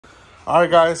All right,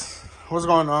 guys, what's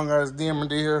going on, guys?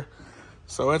 DMD here.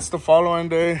 So it's the following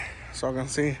day, so I can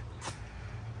see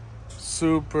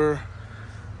super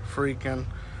freaking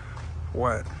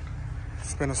wet.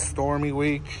 It's been a stormy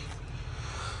week.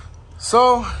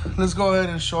 So let's go ahead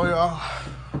and show y'all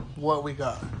what we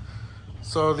got.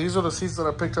 So these are the seats that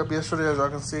I picked up yesterday, as y'all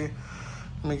can see.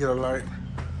 Let me get a light.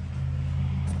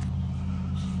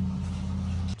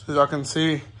 So as y'all can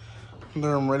see,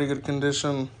 they're in really good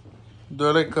condition.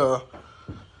 They're like a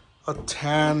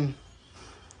tan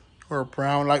or a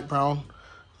brown, light brown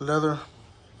leather.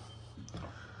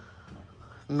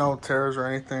 No tears or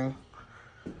anything.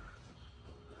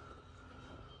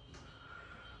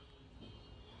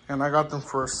 And I got them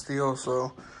for a steal,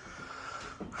 so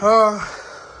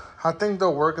I think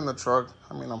they'll work in the truck.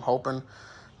 I mean, I'm hoping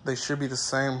they should be the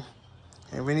same.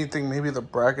 If anything, maybe the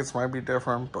brackets might be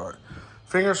different, but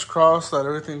fingers crossed that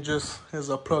everything just is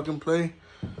a plug and play.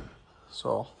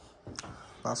 So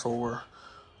that's what we're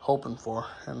hoping for,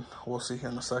 and we'll see here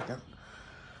in a second.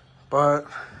 But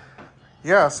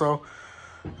yeah, so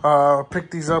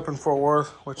picked these up in Fort Worth,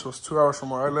 which was 2 hours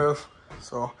from where I live.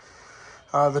 So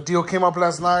the deal came up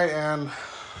last night, and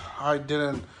I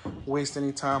didn't waste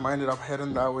any time. I ended up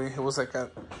heading that way. It was like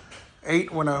at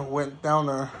 8 when I went down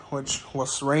there, which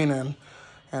was raining,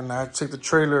 and I took the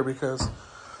trailer because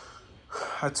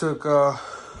I took a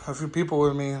few people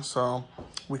with me, so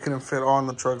we couldn't fit all in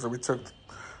the truck, so we took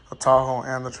a Tahoe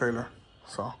and the trailer.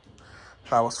 So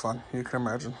that was fun, you can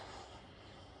imagine.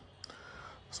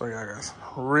 So yeah, guys,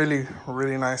 really,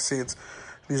 really nice seats.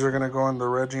 These are gonna go in the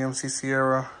red GMC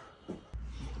Sierra.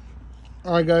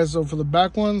 All right, guys, so for the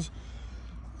back ones,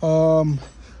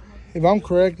 if I'm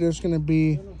correct, there's gonna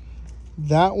be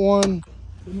that one.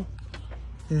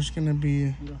 There's gonna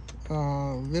be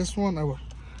this one,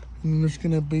 and there's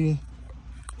gonna be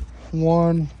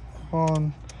one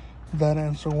on that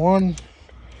end. So 1,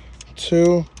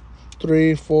 2,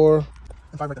 3, 4, and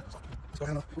 5 right there. So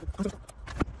hand up.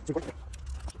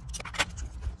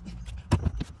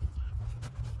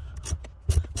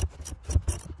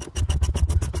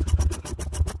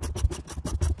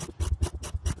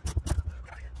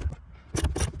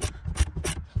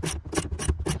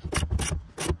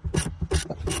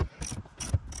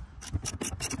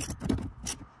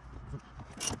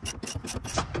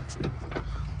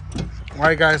 All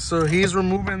right, guys, so he's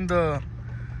removing the,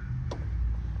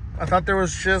 I thought there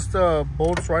was just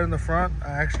bolts right in the front. I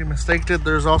actually mistaked it.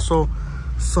 There's also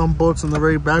some bolts in the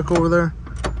very back over there.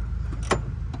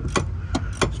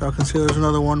 So I can see there's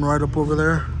another one right up over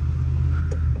there.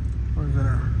 Where's it?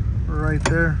 Right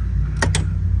there.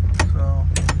 So,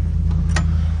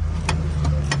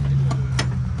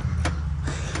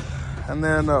 and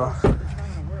then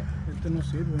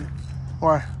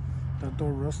why? That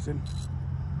door rusted.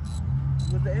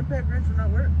 Would the impact wrench not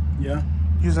work? Yeah.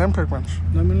 Use the impact wrench.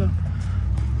 Let me know.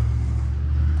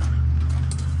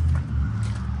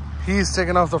 He's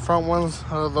taking off the front ones.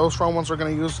 Those front ones are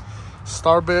gonna use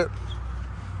star bit.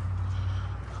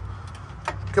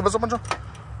 Give us a bunch of.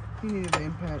 He needed the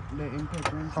impact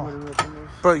wrench. Oh. Whatever that thing is.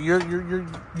 But you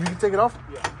can take it off?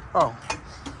 Yeah. Oh.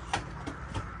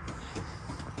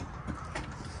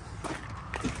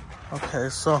 Okay,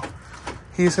 so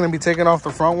he's gonna be taking off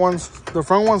the front ones. The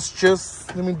front ones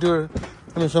just, let me do it.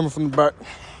 Let me film it from the back.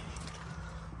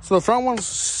 So the front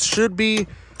ones should be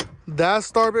that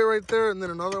star bit right there, and then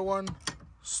another one,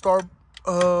 star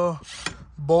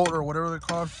bolt or whatever they're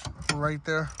called, right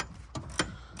there.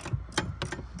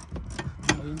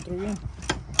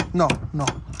 No.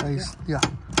 Yeah.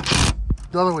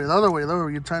 The other way.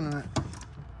 You're turning it.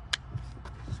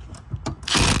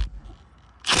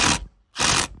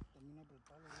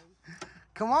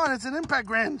 Come on, it's an impact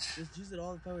wrench. Just use it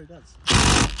all the power it got.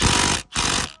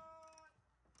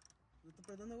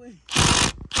 Put the on the way.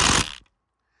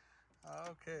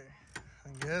 Okay. I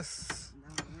guess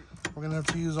we're gonna have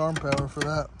to use arm power for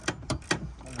that.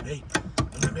 Hey,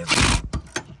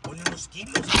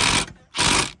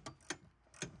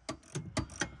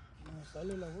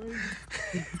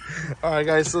 all right,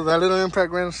 guys, so that little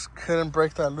impact wrench couldn't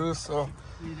break that loose, so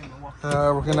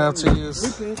we're gonna have to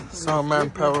use some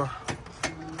manpower.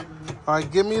 All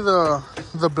right, give me the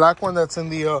black one that's in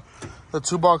the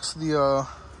 2-box.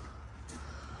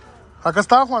 Acá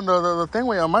está, Juan, the thing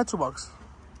way on my 2-box.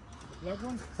 Black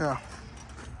one? Yeah.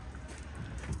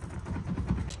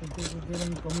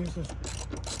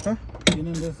 Huh?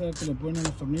 Tienen de esa que le ponen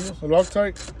los tornillos. The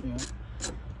Loctite? Yeah.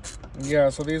 Yeah,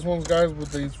 so these ones, guys,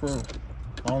 with these were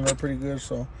on there pretty good,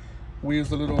 so we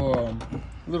used a little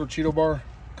Cheeto bar,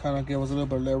 kind of gave us a little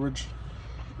bit of leverage.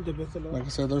 Like I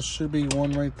said, there should be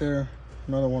one right there,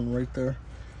 another one right there,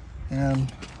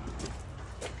 and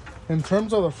In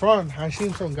terms of the front, I've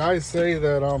seen some guys say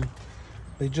that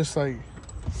they just like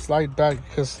slide back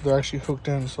because they're actually hooked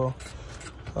in. So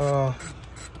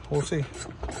we'll see.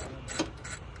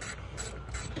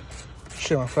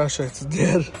 Shit, my flashlight's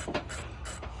dead.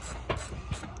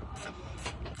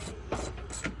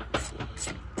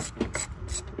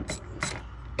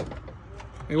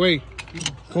 Hey, wait.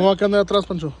 ¿Cómo va a quedar atrás,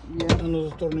 Pancho? En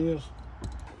los tornillos.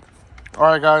 All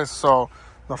right, guys. So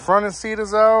the front end seat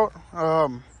is out.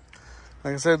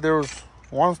 Like I said, there was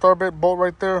one star bit bolt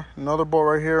right there, another bolt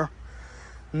right here.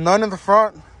 None in the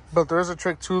front, but there is a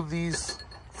trick to these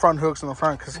front hooks in the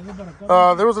front because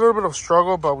there was a little bit of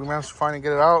struggle, but we managed to finally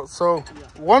get it out. So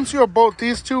once you bolt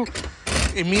these two,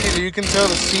 immediately you can tell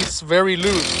the seat's very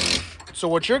loose. So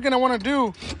what you're gonna want to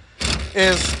do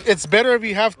is, it's better if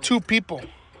you have two people,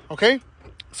 okay?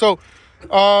 So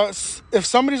if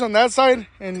somebody's on that side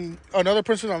and another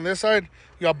person on this side,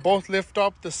 y'all both lift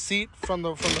up the seat from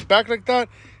the back like that,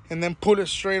 and then pull it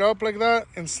straight up like that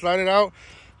and slide it out,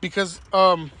 because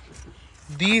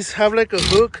these have like a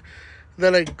hook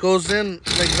that like goes in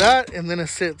like that, and then it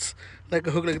sits like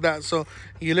a hook like that. So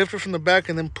you lift it from the back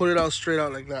and then pull it out straight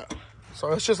out like that.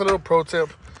 So it's just a little pro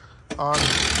tip on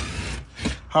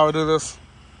how I do this.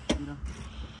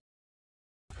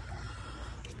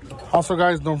 Also,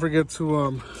 guys, don't forget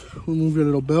to remove your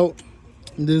little belt.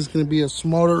 This is going to be a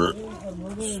smaller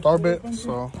star bit,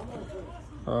 so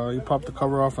you pop the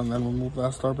cover off and then remove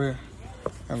that star bit,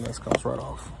 and this comes right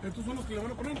off.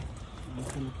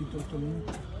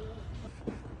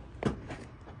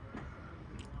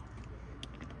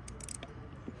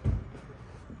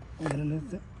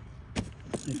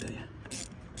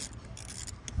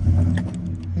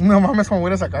 No mames, como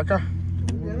huele esa caca.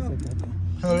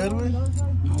 A ver, güey.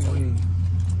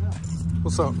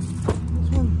 What's up?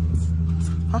 This one.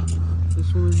 Huh?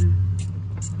 This one is.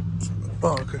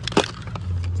 Oh, okay.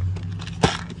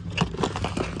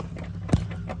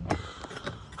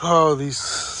 Oh, these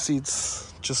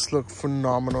seats just look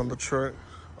phenomenal on the truck.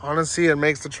 Honestly, it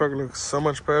makes the truck look so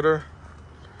much better.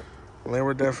 They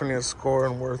were definitely a score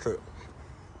and worth it.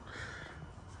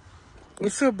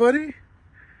 What's up, buddy?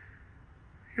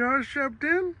 You all strapped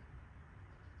in?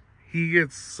 He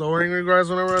gets so angry, guys,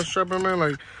 whenever I strap him in.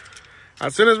 Like,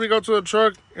 as soon as we go to the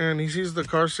truck and he sees the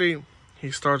car seat,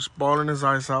 he starts bawling his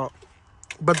eyes out.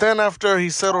 But then after he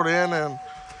settled in and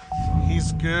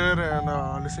he's good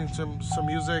and listening to some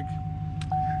music,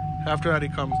 after that he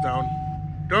calms down.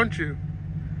 Don't you?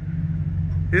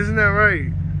 Isn't that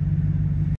right?